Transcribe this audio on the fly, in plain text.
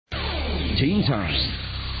Teen Time.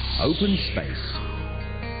 Open Space.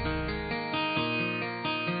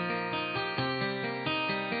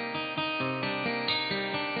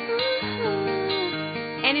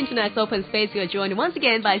 And in tonight's Open Space, we are joined once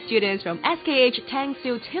again by students from SKH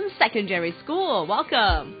Tangsu Tim Secondary School.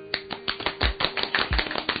 Welcome.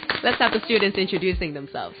 Let's have the students introducing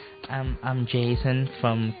themselves. I'm Jason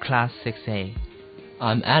from class 6A.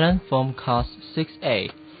 I'm Alan from class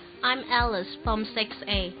 6A. I'm Alice from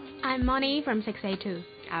 6A. I'm Moni from 6A too.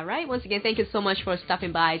 All right. Once again, thank you so much for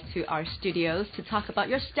stopping by to our studios to talk about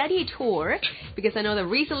your study tour, because I know that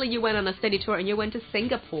recently you went on a study tour and you went to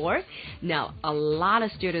Singapore. Now, a lot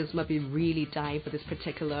of students must be really dying for this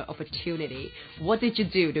particular opportunity. What did you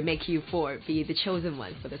do to make you four be the chosen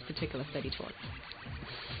ones for this particular study tour?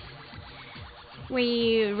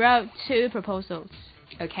 We wrote 2 proposals.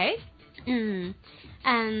 Okay.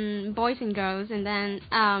 And boys and girls, and then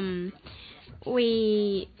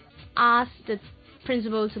we asked the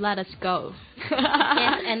principal to let us go.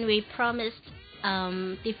 Yes, and we promised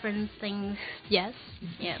different things. Yes.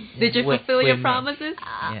 Yeah. Did you fulfill your promises?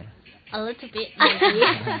 Yeah. A little bit, maybe.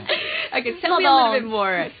 Okay, tell me a little bit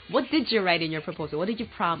more. What did you write in your proposal? What did you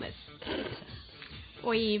promise?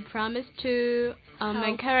 We promised to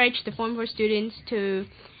encourage the Form 4 students to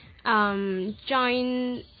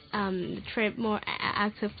join the trip more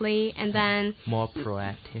actively, and then more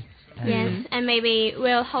proactive. Yes, and maybe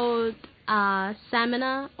we'll hold a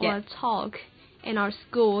seminar or a talk in our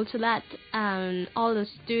school to let all the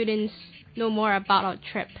students know more about our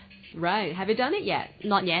trip. Right. Have you done it yet?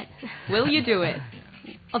 Not yet. Will you do it?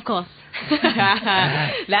 Of course.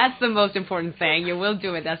 That's the most important thing. You will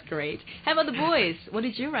do it. That's great. How about the boys? What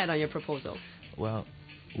did you write on your proposal? Well,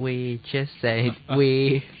 we just said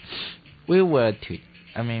we would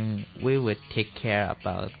take care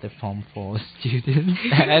about the Form 4 students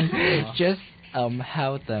and just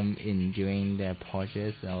help them in doing their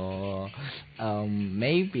projects, or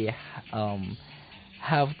maybe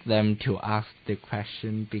help them to ask the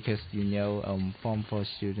question, because Form 4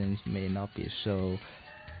 students may not be so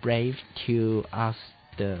brave to ask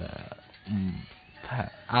the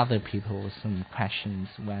other people some questions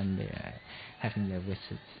when they're having their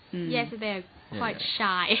visits. Yes, they're quite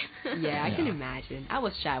shy. Yeah, I can imagine. I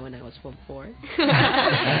was shy when I was Form 4.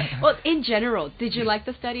 Well, in general, did you like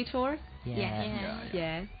the study tour?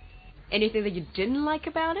 Yeah. Anything that you didn't like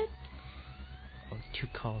about it? Oh, too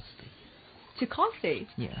costly. Too costly?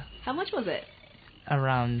 Yeah. How much was it?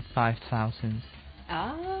 Around 5,000.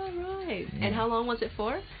 Ah, right. Yeah. And how long was it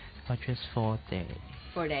for? Just 4 days.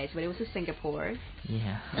 4 days, but it was in Singapore.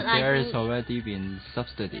 Yeah. But there is already been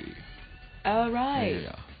subsidy. Oh, right.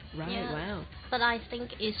 Yeah. Right, Yeah. wow. But I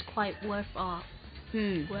think it's quite worthwhile.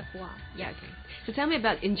 Worthwhile. Yeah, okay. So tell me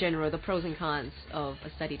about, in general, the pros and cons of a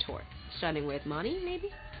study tour. Starting with Moni,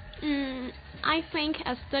 maybe? I think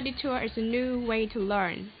a study tour is a new way to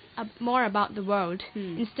learn more about the world,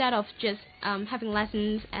 instead of just having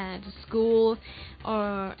lessons at school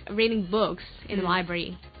or reading books in the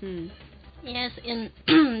library. Yes, in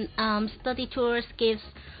study tours gives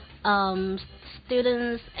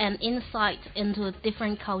students an insight into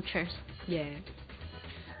different cultures. Yeah.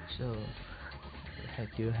 So,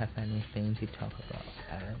 do you have anything to talk about,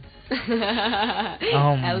 Alan?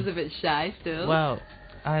 I was a bit shy still. Well,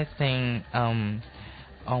 I think on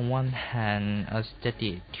one hand, a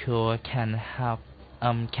study tour can help,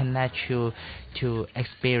 can let you to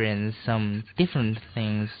experience some different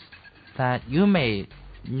things that you may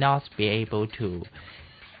not be able to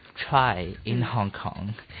try in Hong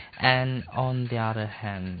Kong. And on the other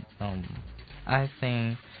hand, I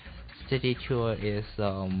think study tour is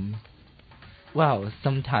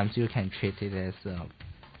sometimes you can treat it as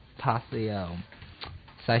partly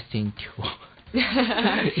sightseeing tour.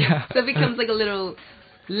 Yeah. So it becomes like a little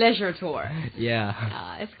leisure tour. Yeah.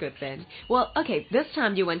 It's good then. Well, okay, this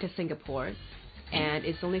time you went to Singapore, and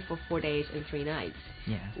it's only for 4 days and 3 nights.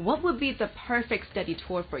 Yeah. What would be the perfect study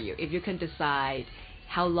tour for you if you can decide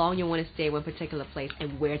how long you want to stay in one particular place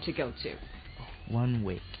and where to go to? 1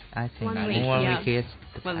 week. I think 1 week, one yeah. week is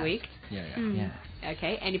the 1 best. week? Yeah. Yeah.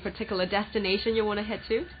 Okay, any particular destination you want to head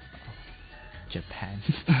to? Japan.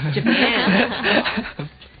 Japan.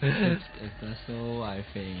 If that's so, I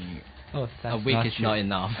think that's a week not is true. not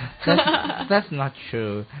enough. That's not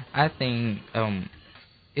true. I think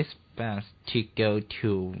it's best to go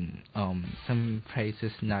to some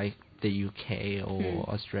places like the UK or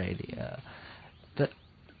Australia. But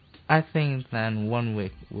I think then 1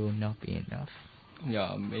 week will not be enough.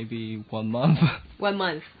 Yeah, maybe 1 month. 1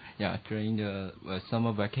 month. Yeah, during the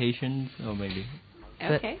summer vacations, or maybe.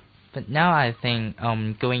 Okay. But now I think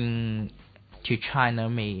going to China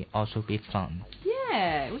may also be fun.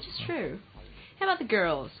 Yeah, which is true. How about the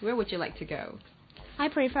girls? Where would you like to go? I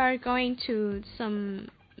prefer going to some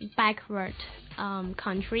backward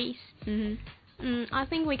countries. I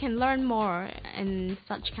think we can learn more in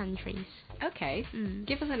such countries. Okay.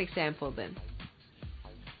 Give us an example then.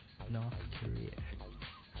 North Korea.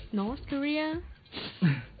 North Korea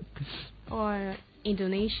or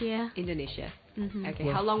Indonesia. Indonesia. Mhm. Okay.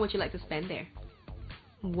 Well- How long would you like to spend there?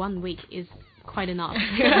 1 week is quite enough.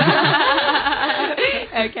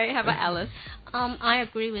 Okay. How about Alice? I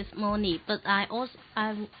agree with Moni, but I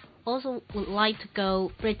also would like to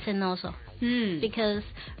go Britain also because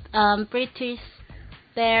British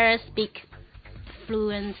there speak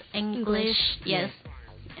fluent English. Yes.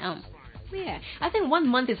 Yeah, I think 1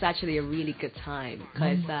 month is actually a really good time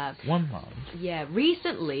because 1 month. yeah,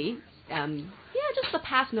 recently, just the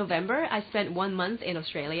past November, I spent 1 month in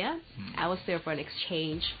Australia. I was there for an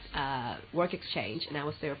exchange, work exchange, and I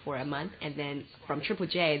was there for a month. And then from Triple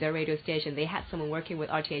J, their radio station, they had someone working with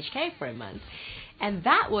RTHK for a month. And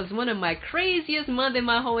that was one of my craziest months in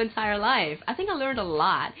my whole entire life. I think I learned a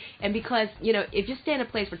lot. And because, if you stay in a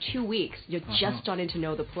place for 2 weeks, you're just starting to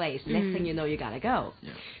know the place. Next thing you know, you gotta go.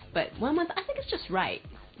 Yeah. But 1 month, I think it's just right.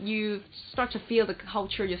 You start to feel the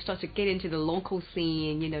culture, you start to get into the local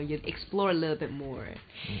scene, you explore a little bit more.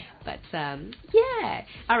 But, yeah.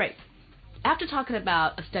 All right. After talking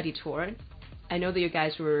about a study tour, I know that you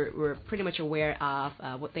guys were pretty much aware of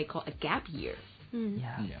what they call a gap year.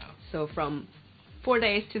 Yeah. Yeah. So from 4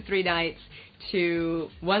 days to 3 nights to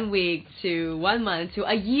 1 week to 1 month to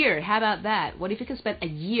a year. How about that? What if you can spend a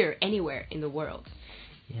year anywhere in the world?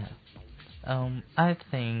 Yeah. I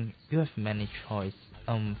think you have many choice.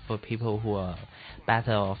 For people who are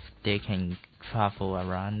better off, they can travel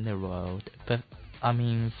around the world. But I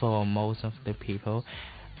mean, for most of the people,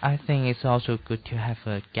 I think it's also good to have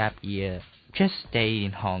a gap year. Just stay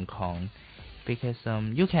in Hong Kong, because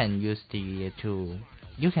you can use the year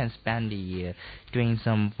you can spend the year doing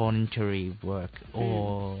some voluntary work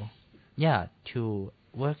or to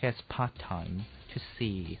work as part time to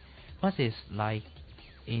see what it's like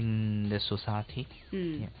in the society.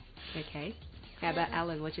 Yeah. Okay. How about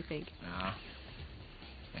Alan? What do you think?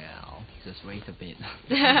 Yeah, just wait a bit.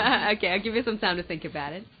 Okay, I'll give you some time to think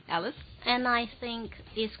about it. Alice? And I think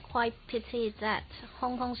it's quite pity that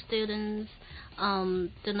Hong Kong students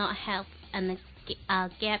do not have a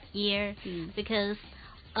gap year because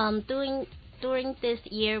during this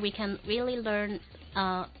year we can really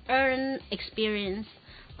earn experience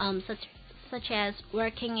such as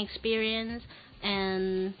working experience,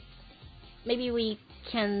 and maybe we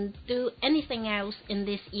can do anything else in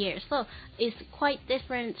this year. So it's quite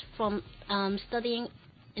different from studying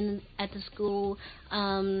at the school.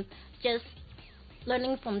 Just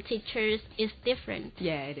learning from teachers is different.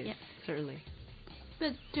 Yeah, it is. Certainly.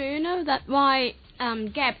 But do you know that why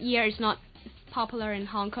gap year is not popular in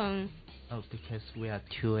Hong Kong? Oh, because we are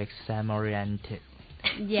too exam oriented.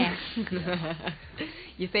 Yes.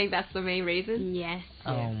 You think that's the main reason? Yes.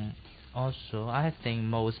 Also, I think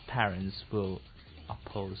most parents will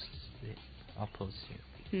oppose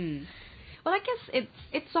you. Well, I guess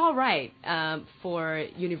it's all right for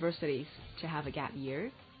universities to have a gap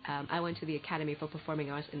year. I went to the Academy for Performing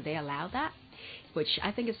Arts, and they allow that, which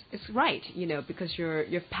I think is right. Because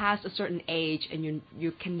you're past a certain age, and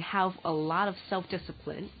you can have a lot of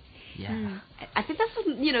self-discipline. Yeah. I think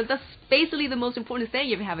that's basically the most important thing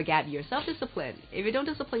if you have a gap year, self-discipline. If you don't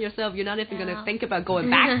discipline yourself, you're not even going to think about going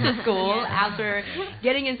back to school after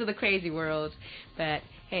getting into the crazy world. But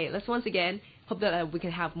hey, let's once again hope that we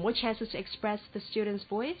can have more chances to express the students'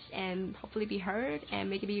 voice and hopefully be heard, and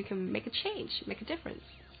maybe you can make a change, make a difference.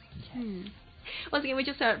 Once again, we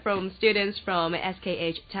just heard from students from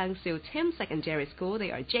SKH Tang Siu Tim Secondary School.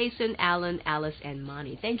 They are Jason, Alan, Alice, and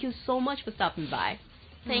Moni. Thank you so much for stopping by.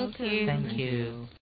 Thank you. Thank you.